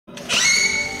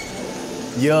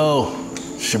Yo,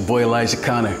 it's your boy Elijah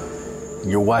Connor.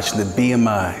 You're watching the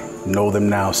BMI Know Them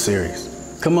Now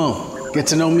series. Come on, get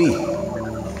to know me.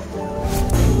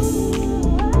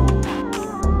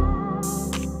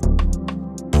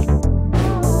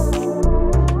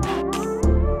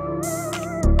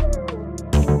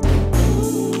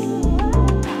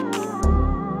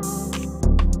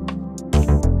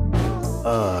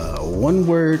 One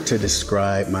word to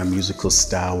describe my musical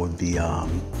style would be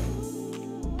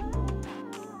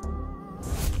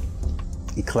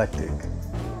eclectic.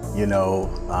 You know,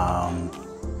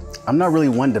 I'm not really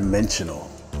one-dimensional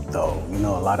though. You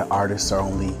know, a lot of artists are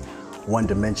only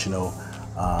one-dimensional.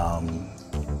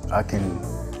 I can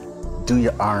do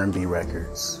your R&B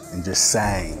records and just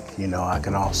sing. You know, I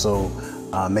can also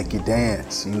make you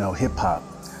dance, you know, hip hop.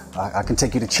 I can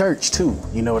take you to church too,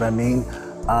 you know what I mean?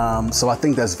 So I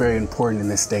think that's very important in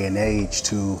this day and age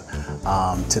to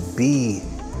be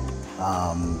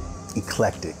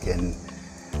eclectic. And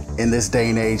in this day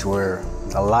and age where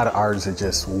a lot of artists are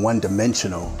just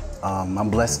one-dimensional, I'm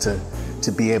blessed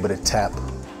to be able to tap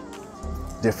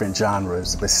different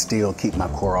genres, but still keep my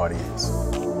core audience.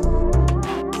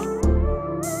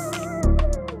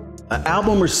 An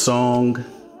album or song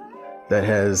that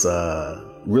has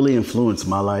really influenced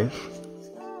my life,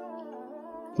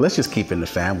 let's just keep it in the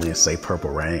family and say Purple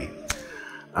Rain.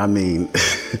 I mean,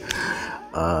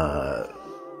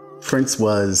 Prince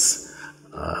was,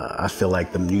 I feel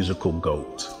like, the musical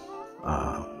GOAT.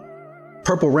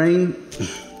 Purple Rain,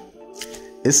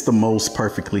 it's the most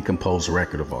perfectly composed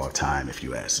record of all time, if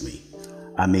you ask me.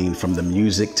 I mean, from the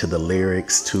music to the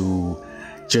lyrics to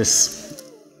just,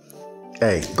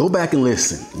 hey, go back and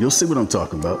listen. You'll see what I'm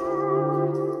talking about.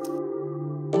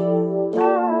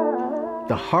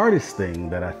 The hardest thing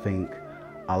that I think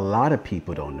a lot of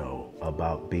people don't know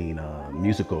about being a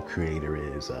musical creator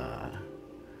is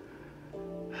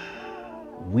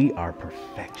we are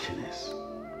perfectionists.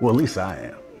 Well, at least I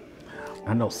am.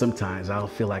 I know sometimes I'll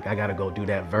feel like I gotta go do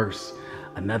that verse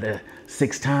another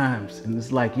 6 times. And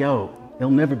it's like, yo,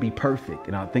 it'll never be perfect.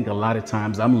 And I think a lot of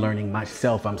times I'm learning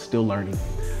myself, I'm still learning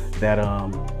that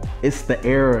it's the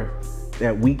error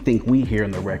that we think we hear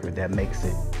in the record that makes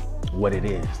it what it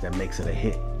is, that makes it a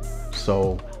hit.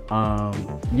 So,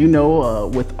 you know,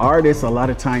 with artists, a lot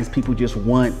of times people just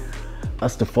want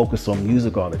us to focus on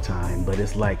music all the time, but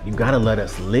it's like, you gotta let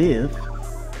us live,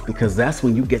 because that's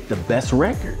when you get the best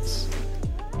records.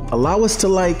 Allow us to,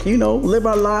 like, you know, live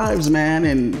our lives, man.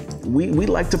 And we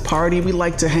like to party, we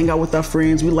like to hang out with our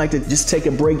friends, we like to just take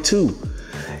a break too.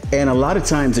 And a lot of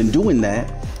times in doing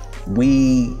that,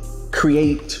 we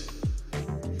create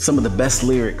some of the best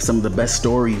lyrics, some of the best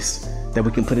stories that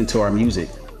we can put into our music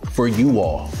for you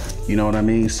all. You know what I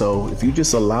mean? So if you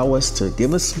just allow us to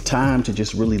give us some time to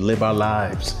just really live our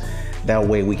lives, that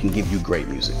way we can give you great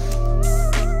music.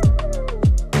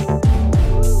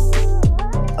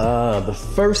 The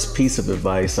first piece of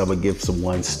advice I would give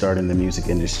someone starting the music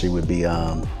industry would be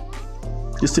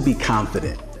just to be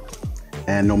confident.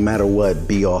 And no matter what,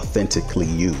 be authentically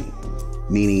you.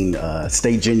 Meaning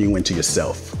stay genuine to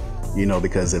yourself. You know,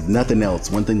 because if nothing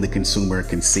else, one thing the consumer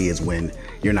can see is when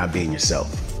you're not being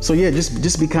yourself. So yeah,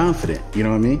 just be confident, you know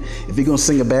what I mean? If you're gonna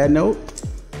sing a bad note,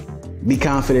 be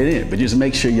confident in it, but just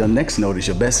make sure your next note is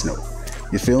your best note.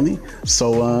 You feel me?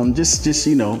 So just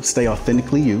you know, stay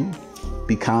authentically you,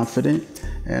 be confident,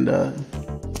 and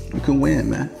you can win,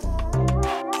 man.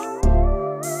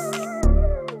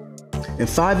 In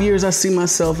 5 years, I see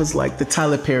myself as like the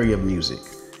Tyler Perry of music.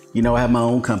 You know, I have my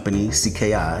own company,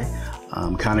 CKI.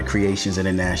 Connor Creations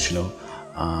International,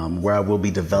 where I will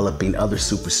be developing other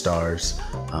superstars,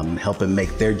 helping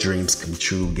make their dreams come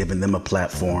true, giving them a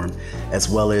platform, as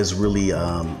well as really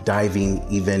diving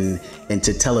even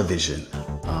into television,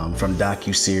 from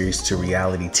docuseries to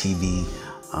reality TV,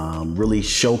 really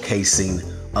showcasing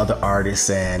other artists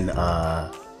and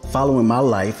following my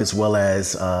life, as well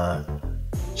as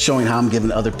showing how I'm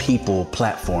giving other people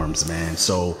platforms, man.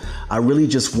 So I really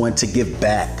just want to give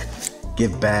back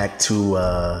to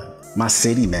my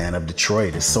city, man, of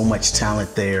Detroit. There's so much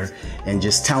talent there, and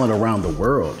just talent around the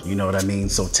world, you know what I mean?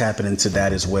 So tapping into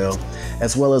that as well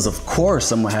as, of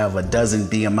course, I'm gonna have a dozen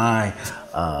BMI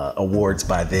awards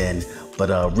by then, but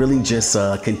really just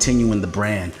continuing the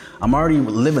brand. I'm already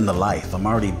living the life. I'm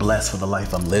already blessed for the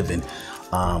life I'm living,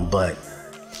 but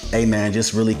hey, man,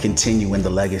 just really continuing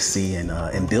the legacy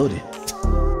and build it.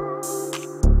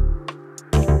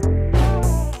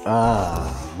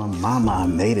 My mama I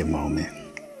made it moment.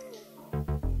 I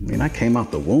mean, I came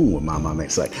out the womb with mama I made it.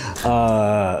 It's like,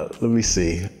 let me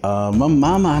see. My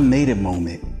mama I made it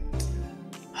moment.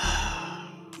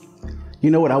 You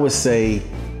know what? I would say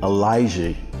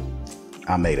Elijah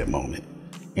I made it moment.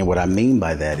 And what I mean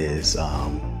by that is,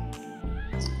 of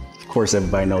course,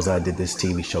 everybody knows I did this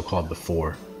TV show called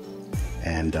Before.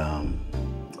 And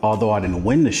although I didn't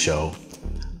win the show,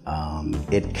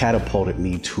 it catapulted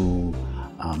me to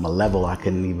a level I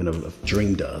couldn't even have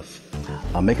dreamed of.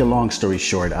 Make a long story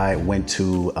short, I went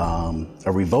to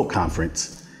a Revolt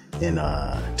conference in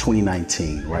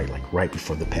 2019, right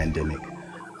before the pandemic.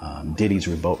 Diddy's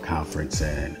Revolt conference,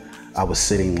 and I was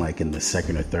sitting like in the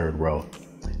second or third row,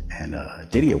 and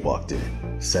Diddy had walked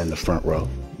in, sat in the front row,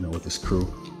 with his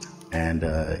crew, and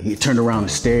he turned around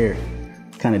and stared,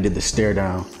 kind of did the stare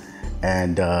down,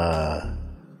 and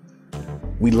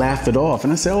we laughed it off.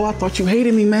 And I said, "Oh, I thought you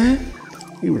hated me, man."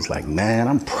 He was like, "Man,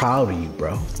 I'm proud of you,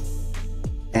 bro."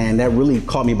 And that really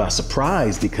caught me by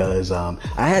surprise because I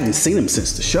hadn't seen him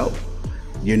since the show,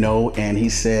 and he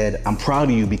said, "I'm proud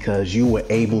of you because you were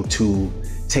able to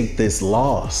take this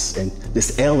loss and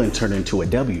this L and turn it into a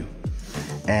W."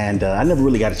 And I never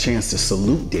really got a chance to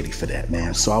salute Diddy for that,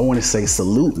 man. So I want to say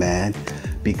salute, man,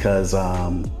 because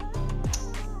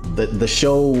the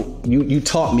show, you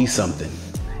taught me something.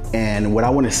 And what I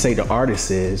want to say to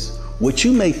artists is, what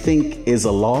you may think is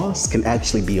a loss can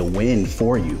actually be a win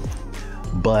for you.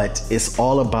 But it's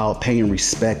all about paying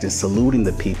respect and saluting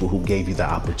the people who gave you the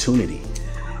opportunity.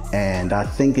 And I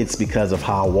think it's because of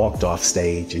how I walked off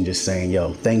stage and just saying,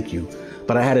 "Yo, thank you."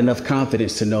 But I had enough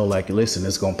confidence to know, like, listen,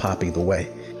 it's gonna pop either way.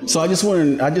 So I just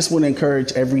want to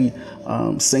encourage every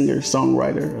singer,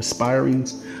 songwriter, aspiring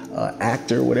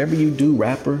actor, whatever you do,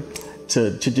 rapper,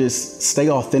 to just stay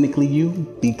authentically you,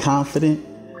 be confident,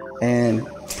 and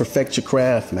perfect your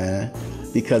craft, man.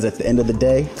 Because at the end of the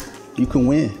day, you can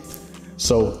win.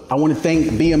 So I want to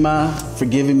thank BMI for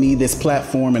giving me this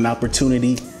platform and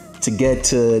opportunity to get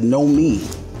to know me.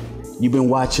 You've been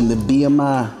watching the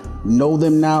BMI Know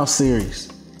Them Now series.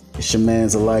 It's your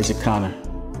man's Elijah Connor.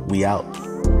 We out.